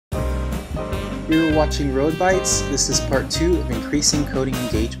You're watching RoadBytes. This is part 2 of increasing coding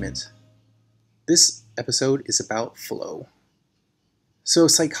engagement. This episode is about flow. So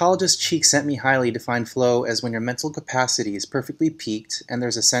Psychologist Csíkszentmihályi defined flow as when your mental capacity is perfectly peaked and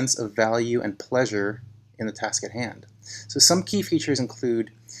there's a sense of value and pleasure in the task at hand. So some key features include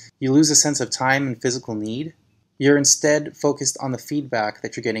you lose a sense of time and physical need. You're instead focused on the feedback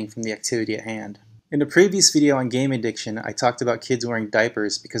that you're getting from the activity at hand. In a previous video on game addiction, I talked about kids wearing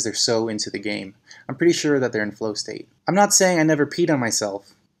diapers because they're so into the game. I'm pretty sure that they're in flow state. I'm not saying I never peed on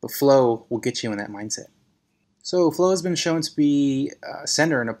myself, but flow will get you in that mindset. So flow has been shown to be a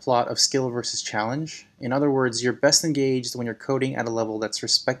center in a plot of skill versus challenge. In other words, you're best engaged when you're coding at a level that's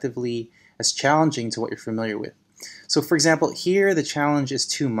respectively as challenging to what you're familiar with. So for example, here the challenge is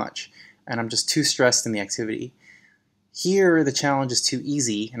too much, and I'm just too stressed in the activity. Here the challenge is too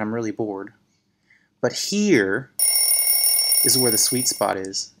easy, and I'm really bored. But here is where the sweet spot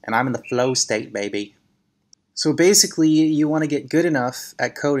is, and I'm in the flow state, baby. So basically, you want to get good enough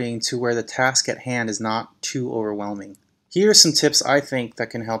at coding to where the task at hand is not too overwhelming. Here are some tips I think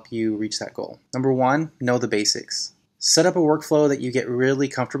that can help you reach that goal. Number 1, know the basics. Set up a workflow that you get really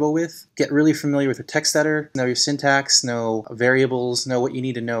comfortable with. Get really familiar with your text editor, know your syntax, know variables, know what you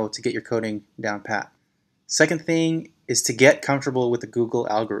need to know to get your coding down pat. Second thing is to get comfortable with the Google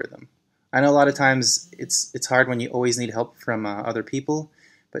algorithm. I know a lot of times it's hard when you always need help from other people,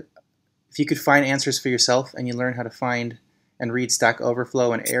 but if you could find answers for yourself and you learn how to find and read Stack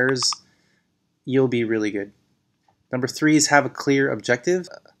Overflow and errors, you'll be really good. Number 3 is have a clear objective.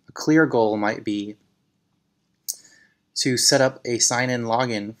 A clear goal might be to set up a sign-in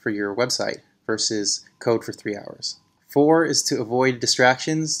login for your website versus code for 3 hours. 4 is to avoid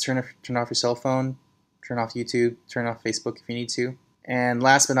distractions. Turn off your cell phone, turn off YouTube, turn off Facebook if you need to. And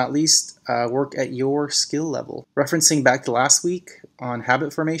last but not least, work at your skill level. Referencing back to last week on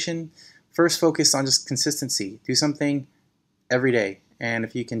habit formation, first focus on just consistency. Do something every day. And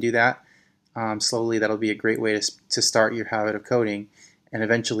if you can do that slowly, that'll be a great way to start your habit of coding. And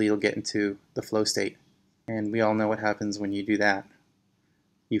eventually you'll get into the flow state. And we all know what happens when you do that.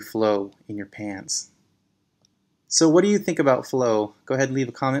 You flow in your pants. So what do you think about flow? Go ahead and leave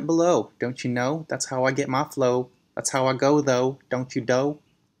a comment below. Don't you know? That's how I get my flow. That's how I go, though. Don't you do?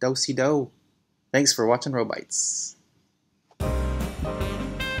 Do-si-do. Thanks for watching RoadBytes.